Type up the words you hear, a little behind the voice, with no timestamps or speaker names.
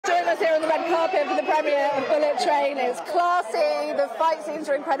us here on the red carpet for the premiere of Bullet Train. It's classy, the fight scenes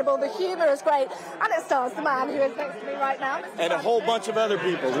are incredible, the humour is great, and it stars the man who is next to me right now. And a whole bunch of other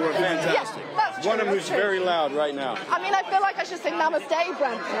people who are fantastic. Yeah, that's true. One of them who's very loud right now. I mean, I feel like I should sing Namaste,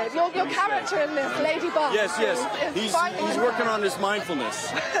 Brad Pitt. Your character in this, Lady Buck. Yes. He's working on his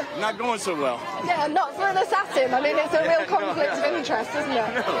mindfulness. Not going so well. Yeah, not for an assassin. I mean, it's a real conflict of interest, isn't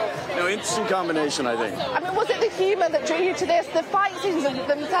it? No, interesting combination, I think. I mean, was it the humour that drew you to this? The fight scenes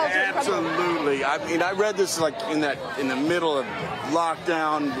themselves are incredible. Absolutely. I mean, I read this like in the middle of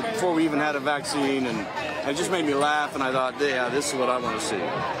lockdown before we even had a vaccine, and it just made me laugh, and I thought, yeah, this is what I want to see.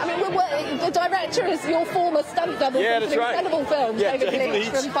 I mean, the director is your former stunt double from an incredible film, David Leitch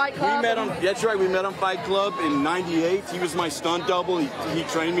from Fight Club. That's right, we met on Fight Club in '98. He was my stunt double. He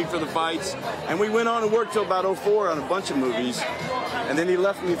trained me for the fights, and we went on and worked till about '04 on a bunch of movies, and then he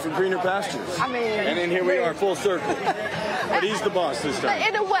left me for greener pastures. I mean, and then here we are, full circle. But he's the boss this time. But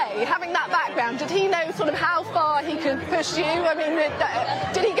in a way, having that background, did he know sort of how far he could push you? I mean,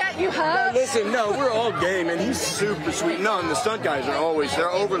 did he get you hurt? No, listen, no, we're all game, and he's super sweet. No, and the stunt guys are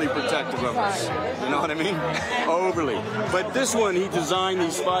they're overly protective of us. You know what I mean? Overly. But this one, he designed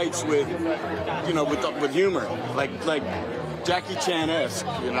these fights with, with humor, like Jackie Chan-esque,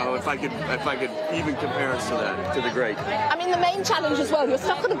 if I could even compare us to that, to the great. I mean, the main challenge as well, you're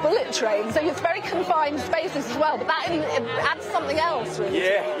stuck on a bullet train, so it's very confined spaces as well, but that adds something else, really.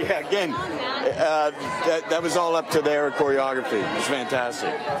 Yeah, again, that was all up to their choreography. It's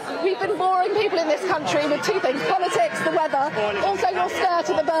fantastic. We've been boring people in this country with two things, politics, the weather, also your skirt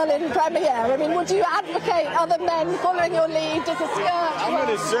at the Berlin premiere. I mean, would you advocate other men following your lead? Does the skirt I'm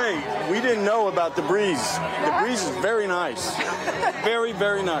going to say, we didn't know about the breeze. The breeze is very nice. Very,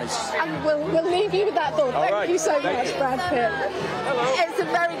 very nice. And we'll leave you with that thought. Thank you so much, Brad Pitt. Hello. It's a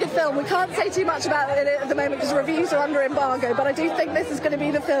very good film. We can't say too much about it at the moment because reviews are under embargo, but I do think this is going to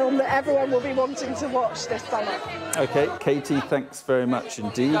be the film that everyone will be wanting to watch this summer. OK, Katie, thanks very much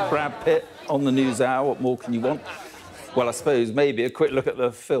indeed. Brad Pitt on the News Hour. What more can you want? Well, I suppose maybe a quick look at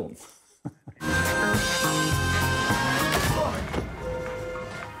the film.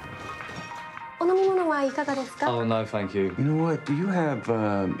 Oh, no, thank you. You know what? Do you have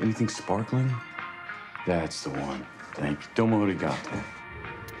anything sparkling? That's the one. Thank you. Domo arigato.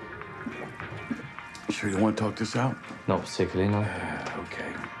 You sure you want to talk this out? Not particularly, no.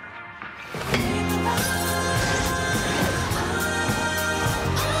 Okay.